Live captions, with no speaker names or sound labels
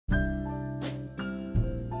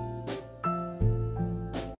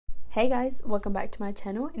Hey guys, welcome back to my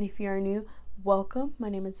channel, and if you are new, welcome. My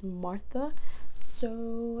name is Martha.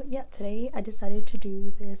 So yeah, today I decided to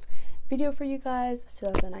do this video for you guys. It's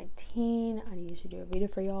 2019. I need to do a video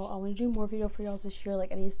for y'all. I want to do more video for y'all this year.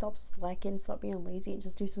 Like, I need to stop slacking, stop being lazy, and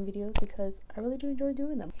just do some videos because I really do enjoy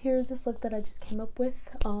doing them. Here's this look that I just came up with.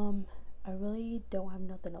 I really don't have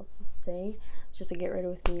nothing else to say. Just to get ready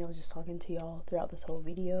with me, I was just talking to y'all throughout this whole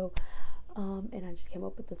video, and I just came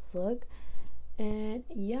up with this look. And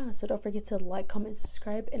yeah, so don't forget to like, comment,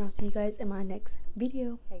 subscribe, and I'll see you guys in my next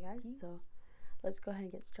video. Hey guys, so let's go ahead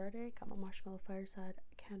and get started. Got my marshmallow fireside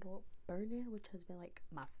candle burning, which has been like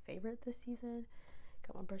my favorite this season.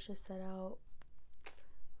 Got my brushes set out,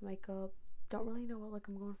 makeup. Don't really know what look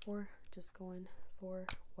I'm going for, just going for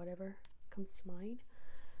whatever comes to mind.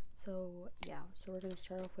 So yeah, so we're gonna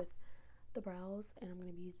start off with the brows, and I'm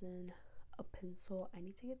gonna be using a pencil. I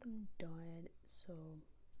need to get them done, so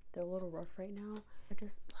they're a little rough right now. I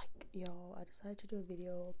decided to do a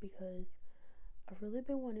video because I've really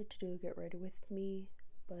been wanting to do get ready with me,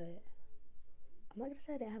 but I'm not gonna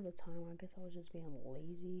say I didn't have the time. I guess I was just being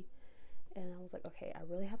lazy, and I was like, okay, I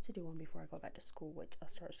really have to do one before I go back to school, which I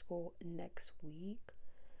start school next week.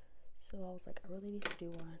 So I was like, I really need to do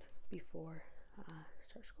one before I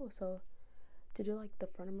start school. So to do like the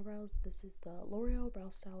front of my brows, this is the L'Oreal Brow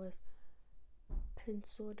Stylist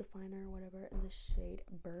pencil definer or whatever in the shade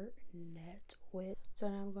Burnett with. So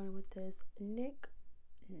now I'm going with this NYX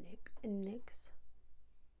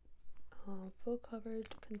full coverage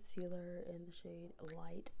concealer in the shade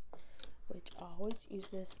Light, which I always use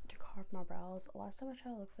this to carve my brows. Last time I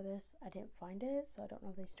tried to look for this, I didn't find it, so I don't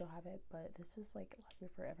know if they still have it, but this is like lasts me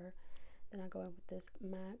forever. Then I go in with this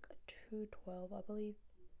MAC 212, I believe.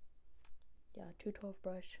 Yeah, 212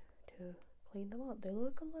 brush to clean them up. They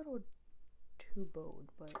look a little too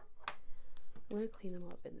bold, but I'm gonna clean them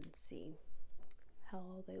up and then see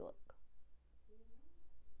how they look.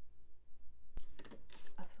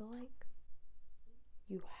 I feel like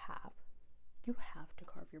you have to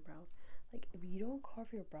carve your brows. Like, if you don't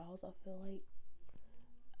carve your brows, I feel like,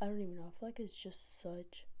 I don't even know, I feel like it's just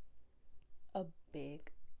such a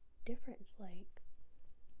big difference. Like,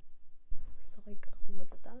 so like,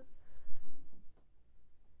 look at that.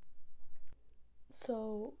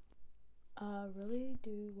 So I really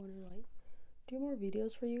do want to like do more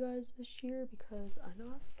videos for you guys this year because I know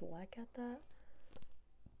I slack at that,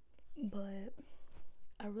 but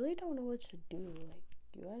I really don't know what to do. Like,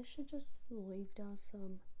 you guys should just leave down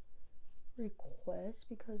some requests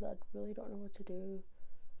because I really don't know what to do.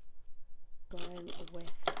 Going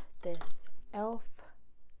with this ELF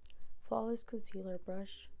Flawless Concealer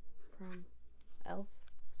brush from ELF.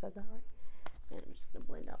 Said that right? And I'm just gonna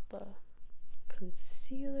blend out the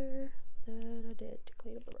concealer that I did to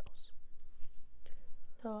clean up the brows.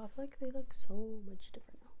 So I feel like they look so much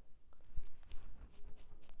different now.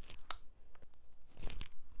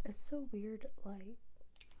 It's so weird, like,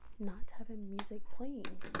 not having music playing,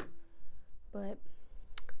 but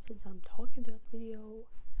since I'm talking throughout the video,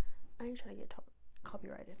 I ain't trying to get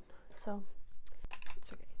copyrighted, so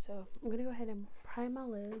it's okay. So I'm gonna go ahead and prime my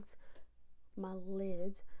lids.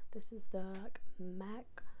 This is the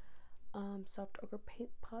MAC soft ochre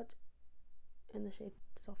paint pot in the shade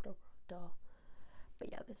soft ochre, but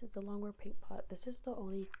yeah, this is the longwear paint pot. This is the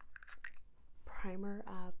only primer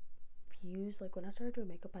I've used. Like, when I started doing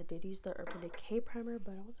makeup, I did use the Urban Decay primer,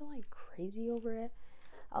 but I wasn't like crazy over it.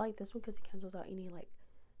 I like this one because it cancels out any like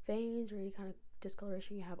veins or any kind of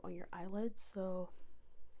discoloration you have on your eyelids, so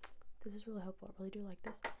this is really helpful. I really do like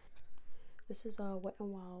this. This is a Wet n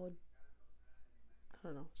Wild, I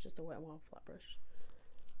don't know, it's just a Wet n Wild flat brush.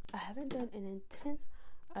 I haven't done an intense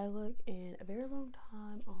eye look in a very long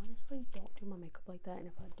time. I honestly don't do my makeup like that, and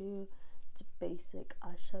if I do, it's basic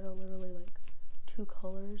eyeshadow, literally like 2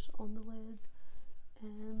 colors on the lids,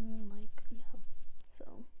 and like, yeah. So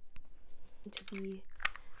I'm going to be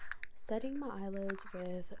setting my eyelids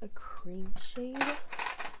with a cream shade.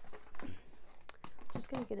 Just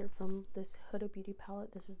gonna get it from this Huda Beauty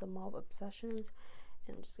palette. This is the Mauve Obsessions,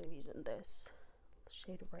 and I'm just gonna be using this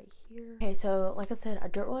shade right here. Okay, so like I said, I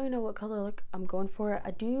don't really know what color look I'm going for.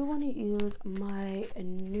 I do want to use my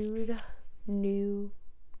Nude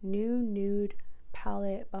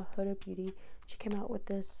palette by Huda Beauty. She came out with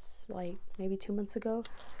this like maybe 2 months ago.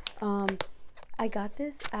 I got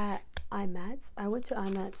this at IMATS. I went to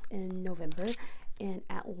IMATS in November in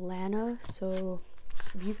Atlanta, so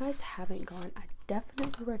if you guys haven't gone, I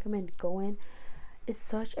definitely recommend going. It's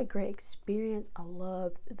such a great experience. I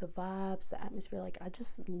loved the vibes, the atmosphere. Like, I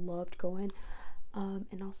just loved going.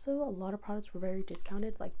 And also a lot of products were very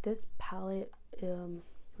discounted. Like, this palette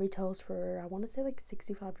retails for, I want to say like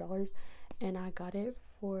 $65, and I got it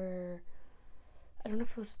for, I don't know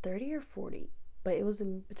if it was 30 or 40, but it was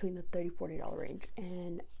in between the $30-$40 range.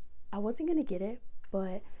 And I wasn't gonna get it,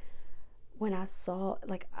 but when I saw,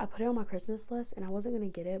 like, I put it on my Christmas list and I wasn't gonna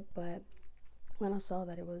get it, but when I saw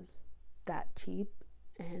that it was that cheap,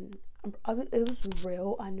 and it was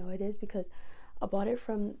real, I know it is because I bought it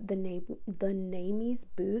from the Namies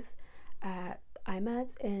booth at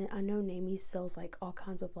IMATS, and I know Namies sells like all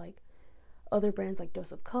kinds of like other brands like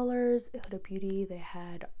Dose of Colors, Huda Beauty. They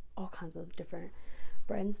had all kinds of different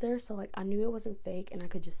brands there, so like I knew it wasn't fake, and I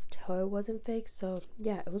could just tell it wasn't fake. So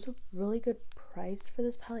yeah, it was a really good price for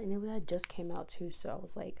this palette, and it had just came out too, so I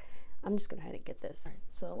was like, I'm just gonna head and get this. All right,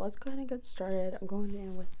 so let's go ahead and get started. I'm going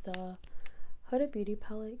in with the Huda Beauty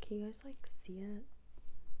palette. Can you guys like see it?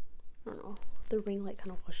 I don't know, the ring light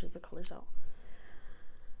kind of washes the colors out,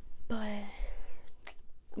 but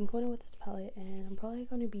I'm going in with this palette, and I'm probably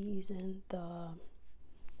going to be using the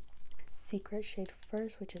secret shade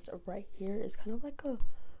first, which is right here. It's kind of like a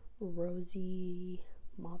rosy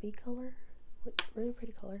mauve color, really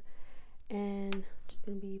pretty color. And I'm just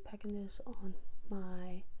gonna be packing this on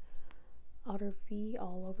my outer V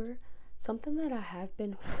all over. Something that I have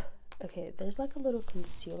been okay, there's like a little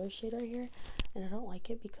concealer shade right here, and I don't like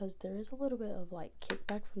it because there is a little bit of like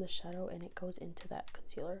kickback from the shadow, and it goes into that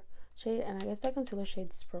concealer shade. And I guess that concealer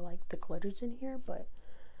shade's for like the glitters in here, but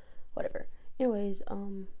whatever. Anyways,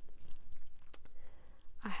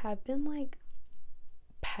 I have been like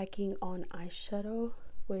packing on eyeshadow,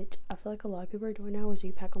 which I feel like a lot of people are doing now, is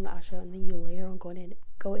you pack on the eyeshadow and then you later on go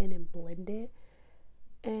in and blend it.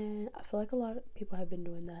 And I feel like a lot of people have been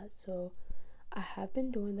doing that, so I have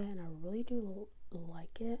been doing that, and I really do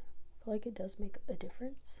like it. I feel like it does make a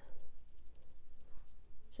difference.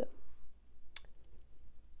 So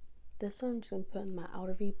this one I'm just gonna put in my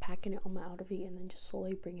outer V, packing it on my outer V, and then just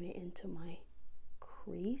slowly bringing it into my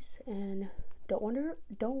crease. And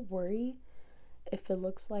don't worry if it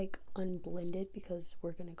looks like unblended, because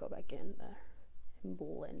we're gonna go back in there and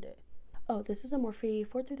blend it. Oh, this is a Morphe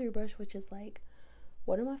 433 brush, which is like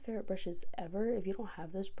one of my favorite brushes ever. If you don't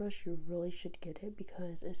have this brush, you really should get it,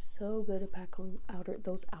 because it's so good to pack on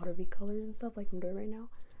those outer V colors and stuff like I'm doing right now.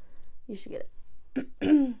 You should get it.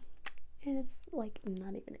 And it's like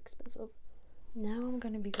not even expensive. Now I'm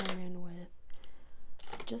gonna be going in with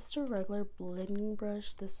just a regular blending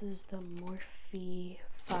brush. This is the Morphe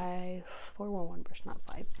 411 brush, not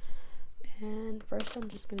 5. And first I'm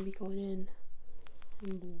just gonna be going in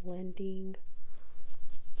and blending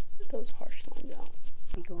those harsh lines out.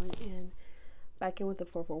 Be going in back in with the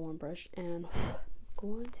 441 brush, and I'm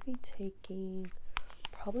going to be taking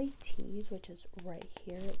probably Tease, which is right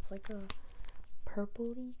here. It's like a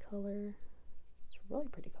purpley color. It's a really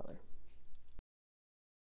pretty color.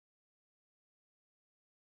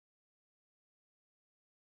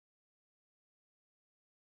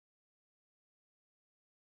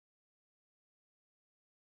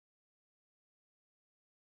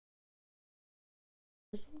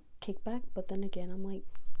 There's a kickback, but then again, I'm like,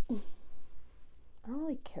 I don't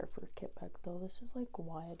really care for kickback though. This is like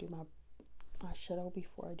why I do my eyeshadow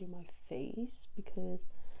before I do my face, because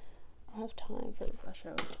I don't have time for this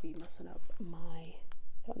eyeshadow to be messing up my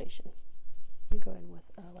foundation. I'm gonna go in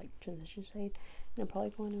with like transition shade, and I'm probably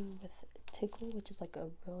going in with Tickle, which is like a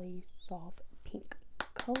really soft pink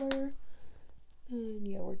color. And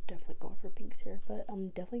yeah, we're definitely going for pinks here, but I'm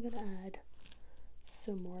definitely gonna add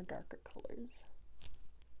some more darker colors.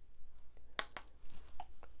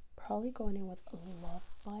 Probably going in with Love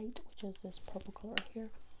Bite, which is this purple color right here.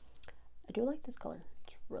 I do like this color,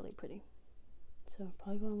 it's really pretty. So I'm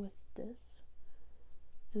probably going with this,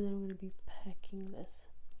 and then I'm going to be packing this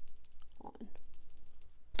on.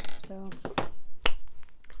 So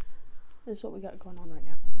this is what we got going on right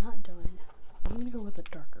now. I'm not done. I'm going to go with a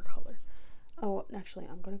darker color. Oh, actually,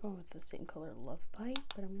 I'm going to go with the same color, Love Bite,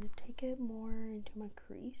 but I'm going to take it more into my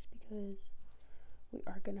crease, because we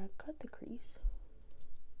are going to cut the crease.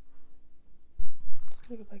 Just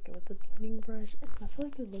going to go back in with the blending brush, and I feel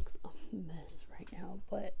like it looks a mess right now,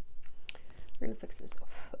 but we're going to fix this.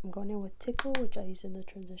 I'm going in with Tickle, which I use in the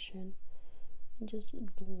transition, and just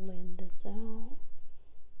blend this out.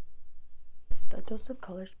 The Dose of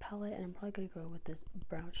Colors palette, and I'm probably going to go with this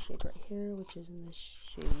brown shade right here, which is in the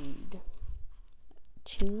shade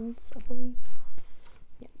Cheens, I believe.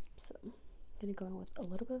 Yeah, so I'm going to go in with a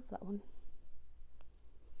little bit of that one.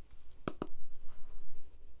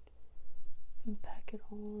 And pack it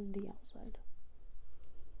on the outside.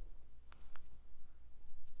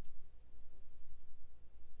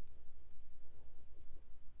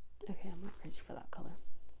 Okay, I'm not crazy for that color.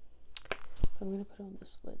 I'm going to put it on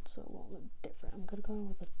this lid so it won't look different. I'm going to go in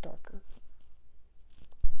with a darker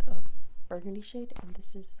burgundy shade, and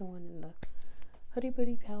this is the one in the Huda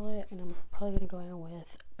Beauty palette, and I'm probably gonna go in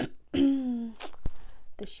with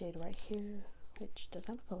this shade right here, which doesn't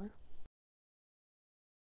have a color.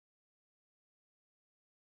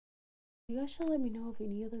 You guys should let me know if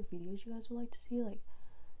any other videos you guys would like to see. Like,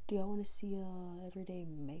 do y'all want to see a everyday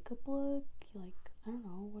makeup look? Like, I don't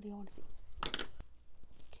know, what do y'all want to see?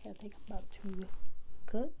 Okay, I think I'm about to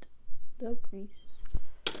cut the crease.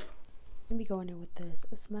 I'm gonna be going in with this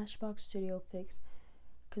Smashbox Studio Fix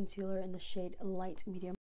concealer in the shade light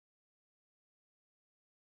medium.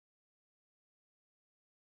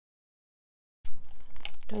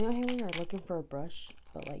 Don't y'all hate when you're looking for a brush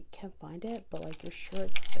but like can't find it, but like you're sure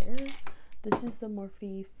it's there? This is the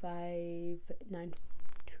Morphe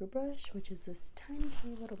 592 brush, which is this tiny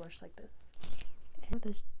little brush like this. And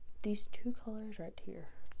with these two colors right here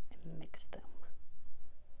and mix them.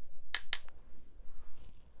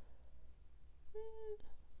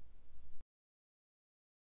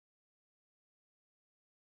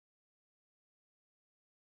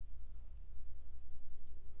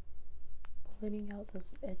 Blending out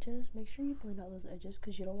those edges. Make sure you blend out those edges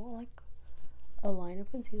because you don't want like a line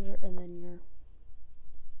of concealer and then your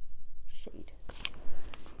shade.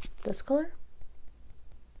 This color.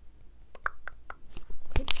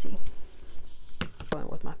 Let's see. Going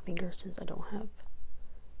with my finger since I don't have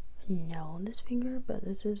a nail on this finger, but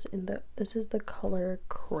this is the color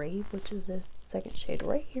Crave, which is this second shade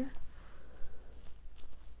right here.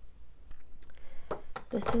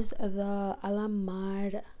 This is the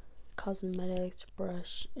Eylure Cosmetics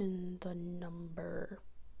brush in the number,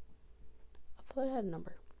 I thought it had a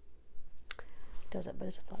number. It doesn't, but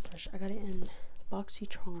it's a flat brush. I got it in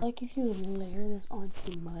BoxyCharm. Like if you layer this on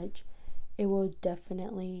too much, it will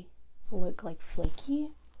definitely look like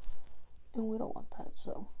flaky, and we don't want that.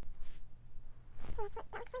 So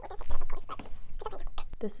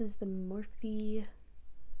this is the Morphe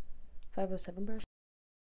 507 brush.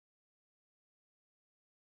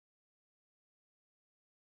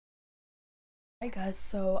 Alright guys,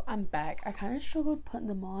 so I'm back. I kind of struggled putting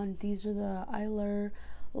them on. These are the Eylure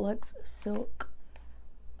Luxe Silk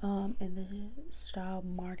in the style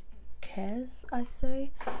Marquise, I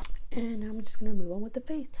say. And I'm just gonna move on with the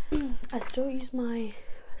face. I still use my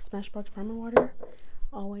Smashbox primer water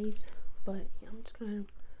always, but yeah, I'm just gonna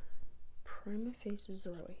prime my face is the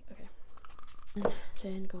right way. Okay,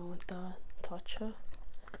 and then go with the Tatcha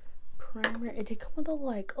primer. It did come with a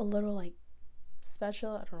little like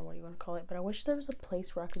spatula, I don't know what you want to call it, but I wish there was a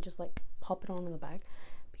place where I could just like pop it on in the back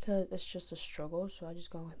because it's just a struggle. So I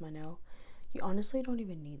just go with my nail. You honestly don't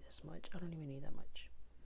even need this much. I don't even need that much.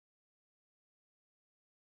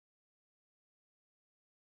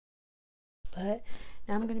 But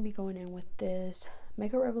now I'm going to be going in with this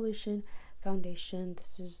Makeup Revolution foundation.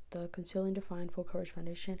 This is the Concealing Define Full Coverage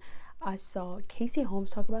Foundation. I saw Casey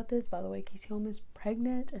Holmes talk about this. By the way, Casey Holmes is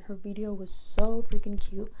pregnant and her video was so freaking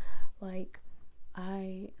cute. Like,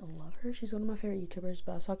 I love her. She's one of my favorite YouTubers.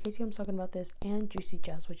 But I saw Casey Holmes talking about this and Juicy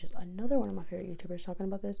Jazz, which is another one of my favorite YouTubers, talking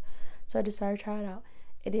about this. So I decided to try it out.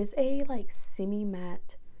 It is a like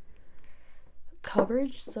semi-matte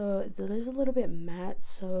coverage, so it is a little bit matte.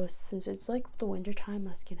 So since it's like the winter time,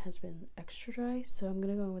 my skin has been extra dry, so I'm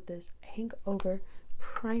gonna go in with this hangover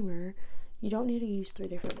primer. You don't need to use 3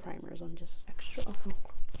 different primers. I'm just extra.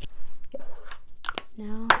 Yeah.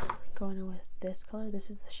 Now going in with this color. This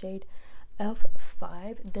is the shade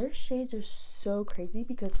F5. Their shades are so crazy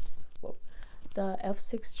because whoa, the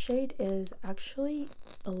F6 shade is actually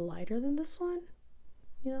lighter than this one.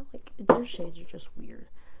 You know, like their shades are just weird.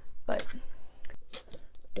 But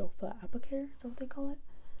Dofa applicator is what they call it.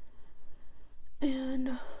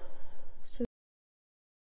 And so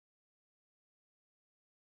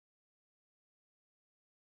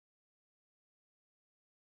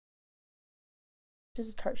this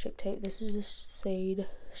is Tarte Shape Tape. This is a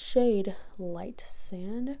shade Light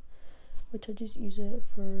Sand, which I just use it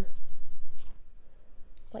for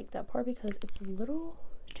like that part because it's a little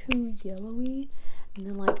too yellowy, and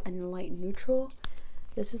then like a light neutral.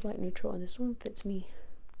 This is light neutral and this one fits me,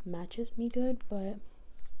 matches me good, but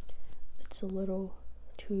it's a little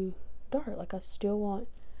too dark. Like I still want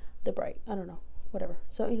the bright, I don't know, whatever.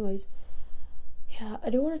 So anyways, yeah, I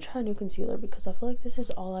do want to try a new concealer because I feel like this is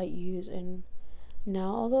all I use, and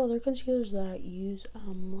now all the other concealers that I use,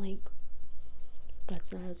 like,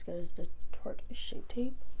 that's not as good as the Tarte Shape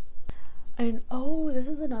Tape. And oh, this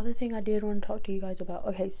is another thing I did want to talk to you guys about.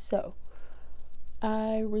 Okay, so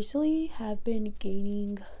I recently have been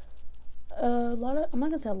gaining a lot of, I'm not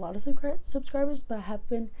gonna say a lot of subscribers, but I have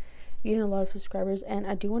been getting a lot of subscribers, and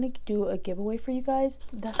I do want to do a giveaway for you guys.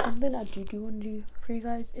 That's something I do want to do for you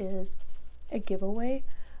guys, is a giveaway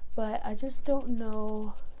but I just don't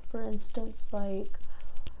know, for instance, like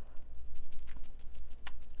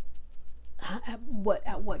at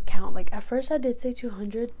what count. Like at first I did say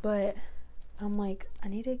 200, but I'm like, I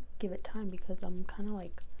need to give it time because I'm kind of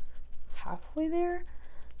like halfway there.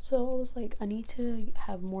 So I was like, I need to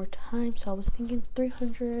have more time. So I was thinking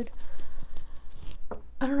 300.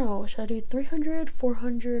 I don't know, should I do 300,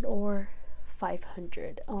 400, or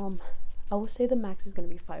 500? I would say the max is gonna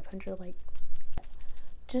be 500. Like,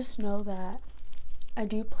 just know that I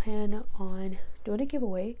do plan on doing a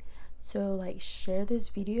giveaway. So like, share this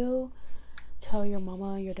video, tell your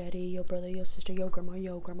mama, your daddy, your brother, your sister, your grandma,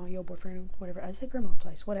 your boyfriend, whatever. I said grandma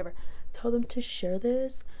twice, whatever. Tell them to share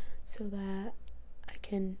this so that I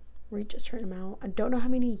can reach a certain amount. I don't know how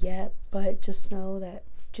many yet, but just know that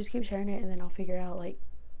just keep sharing it, and then I'll figure out like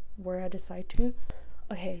where I decide to.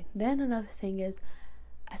 Okay, then another thing is,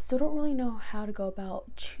 I still don't really know how to go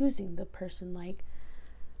about choosing the person. Like,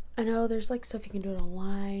 I know there's like stuff you can do it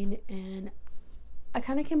online, and I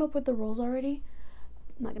kind of came up with the rules already.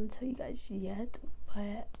 I'm not gonna tell you guys yet,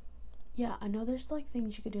 but yeah, I know there's like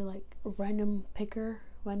things you could do, like a random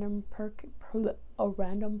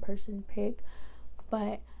person pick,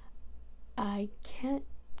 but I can't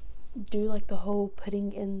do like the whole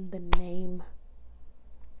putting in the name.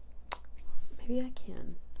 Maybe I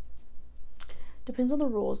can. Depends on the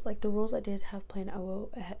rules. Like the rules I did have planned,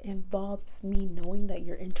 involves me knowing that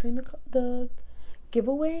you're entering the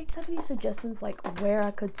giveaway. Do you have any suggestions like where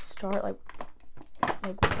I could start, like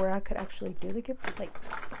where I could actually do the giveaway? Like,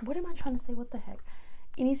 what am I trying to say? What the heck?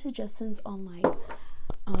 Any suggestions on like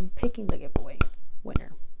picking the giveaway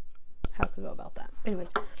winner? How I could go about that? Anyways,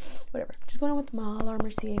 whatever. Just going on with my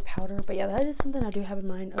Mercier powder. But yeah, that is something I do have in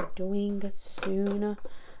mind of doing soon.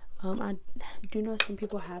 I do know some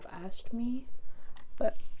people have asked me,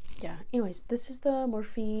 but yeah. Anyways, this is the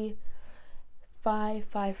Morphe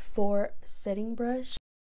 554 setting brush.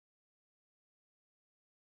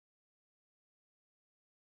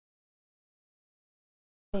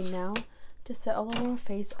 Okay, now to set all over my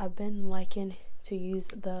face, I've been liking to use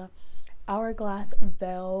the Hourglass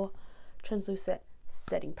Veil translucent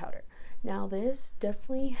setting powder. Now this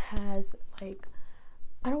definitely has like,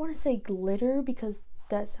 I don't want to say glitter because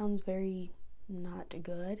that sounds very not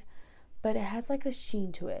good, but it has like a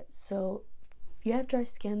sheen to it. So if you have dry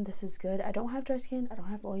skin, this is good. I don't have dry skin, I don't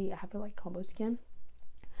have oily, I have like combo skin,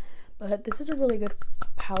 but this is a really good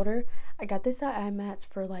powder. I got this at IMATS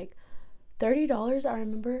for like $30, I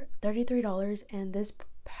remember, $33, and this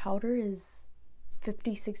powder is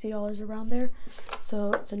 $50-$60 around there.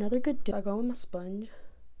 So it's another good deal. I go with my sponge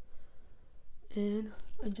and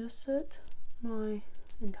I just set my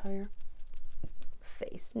entire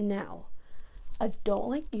face. Now I don't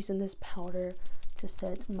like using this powder to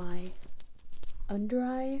set my under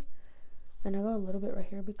eye, and I go a little bit right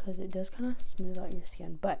here because it does kind of smooth out your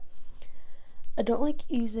skin, but I don't like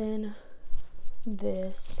using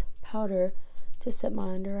this powder to set my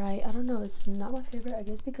under eye. I don't know, it's not my favorite, I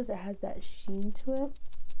guess because it has that sheen to it,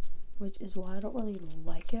 which is why I don't really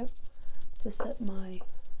like it to set my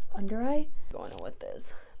under eye. Going on with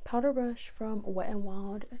this powder brush from Wet n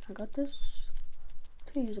Wild, and I got this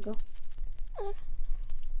 2 years ago.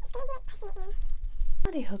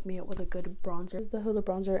 Somebody hooked me up with a good bronzer. This is the Hoola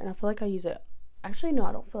bronzer, and I feel like I use it. Actually, no,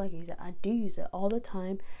 I don't feel like I use it. I do use it all the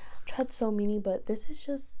time. I've tried so many, but this is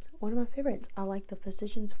just one of my favorites. I like the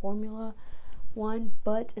Physicians Formula one,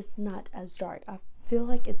 but it's not as dark. I feel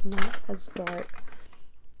like it's not as dark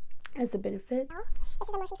as the Benefit. This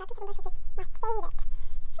is a Morphe 527 brush, which is my favorite brush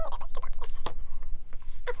to bronze with.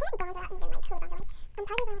 I can't bronze without using my Hoola bronzer. I'm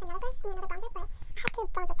probably going with another brush and another bronzer, but I have to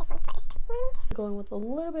bronze with this one first. You know what I mean? Going with a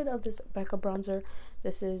little bit of this Becca bronzer.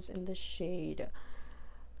 This is in the shade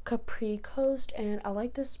Capri Coast, and I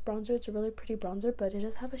like this bronzer. It's a really pretty bronzer, but it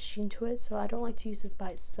does have a sheen to it, so I don't like to use this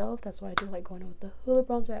by itself. That's why I do like going with the Hoola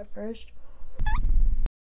bronzer at first.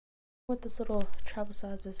 With this little travel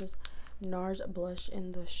size, this is NARS blush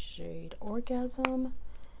in the shade Orgasm,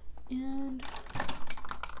 and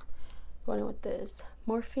going in with this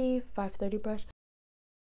Morphe 530 brush.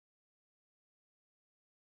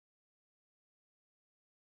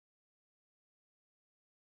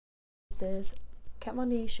 This Kat Von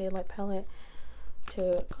D Shade Light palette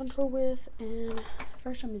to contour with, and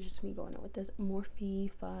first I'm just going in with this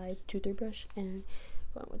Morphe 523 brush and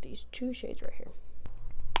going with these two shades right here.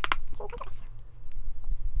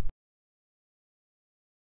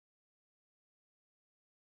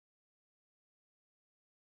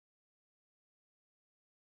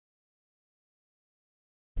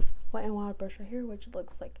 Wet n Wild brush right here, which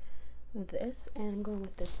looks like this, and I'm going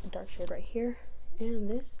with this dark shade right here, and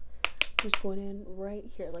this just going in right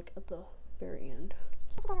here, like at the very end.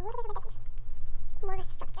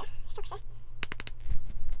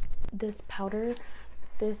 This powder,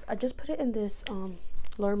 I just put it in this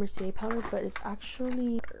Laura Mercier powder, but it's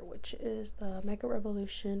actually, which is the Makeup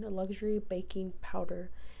Revolution Luxury Baking Powder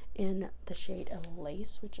in the shade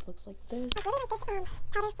Lace, which looks like this. I really like this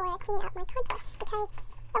powder for cleaning up my contour because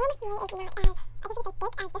the Laura Mercier is not as, I guess you could say,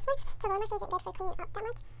 thick as this one, so Laura Mercier isn't good for cleaning up that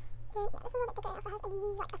much. And yeah, this is a little bit thicker. It also has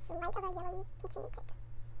like a slight of a yellowy peachy tint.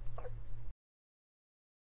 So.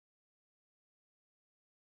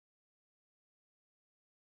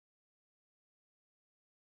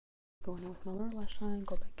 Going in with my lower lash line,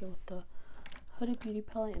 go back in with the Huda Beauty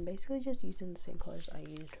palette, and basically just using the same colors I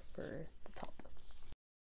used for the top.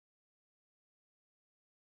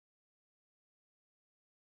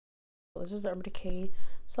 This is Urban Decay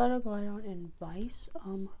Slider Glide On in Vice. I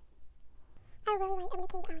really like Urban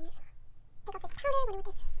Decay's eyeliners. Take off this powder, went in with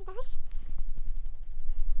this brush.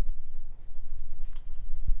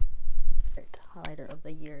 Highlighter of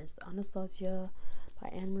the year is the Anastasia by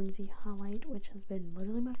Amrezy highlight, which has been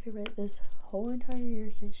literally my favorite this whole entire year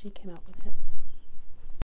since she came out with it.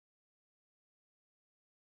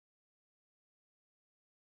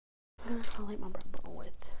 I'm gonna highlight my brow bone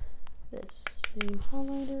with this same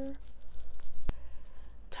highlighter.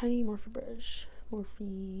 Tiny Morphe brush,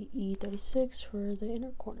 Morphe E36 for the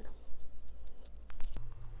inner corner.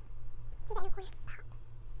 The inner corner pop.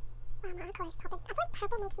 Wow, my eye color's popping. I feel like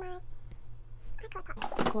purple makes my eye color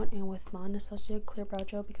pop. I'm going in with my Anastasia clear brow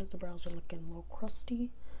gel because the brows are looking a little crusty.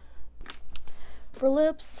 For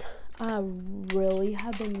lips, I really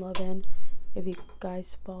have been loving, if you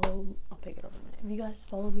guys follow, I'll pick it up in a minute. If you guys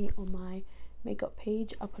follow me on my makeup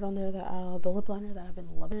page, I'll put on there the lip liner that I've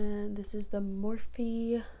been loving. And this is the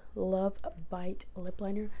Morphe Love Bite lip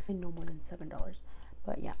liner. And no more than $7.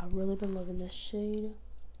 But yeah, I've really been loving this shade.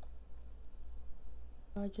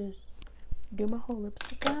 I just do my whole lips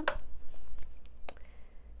with that.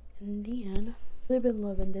 And then I've really been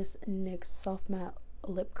loving this NYX Soft Matte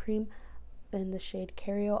Lip Cream in the shade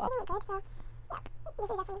Carrio. I think it looked good, so yeah, this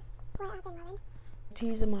is definitely what I've been loving. To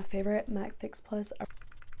use my favorite MAC Fix Plus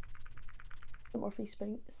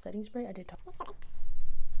Morphe setting spray. I did talk.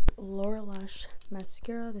 Lower Lash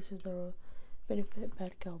mascara. This is the Benefit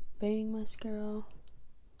Becca Bang mascara.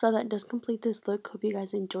 So that does complete this look. Hope you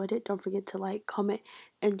guys enjoyed it. Don't forget to like, comment,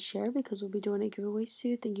 and share because we'll be doing a giveaway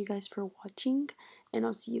soon. Thank you guys for watching, and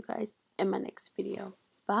I'll see you guys in my next video.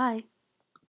 Bye.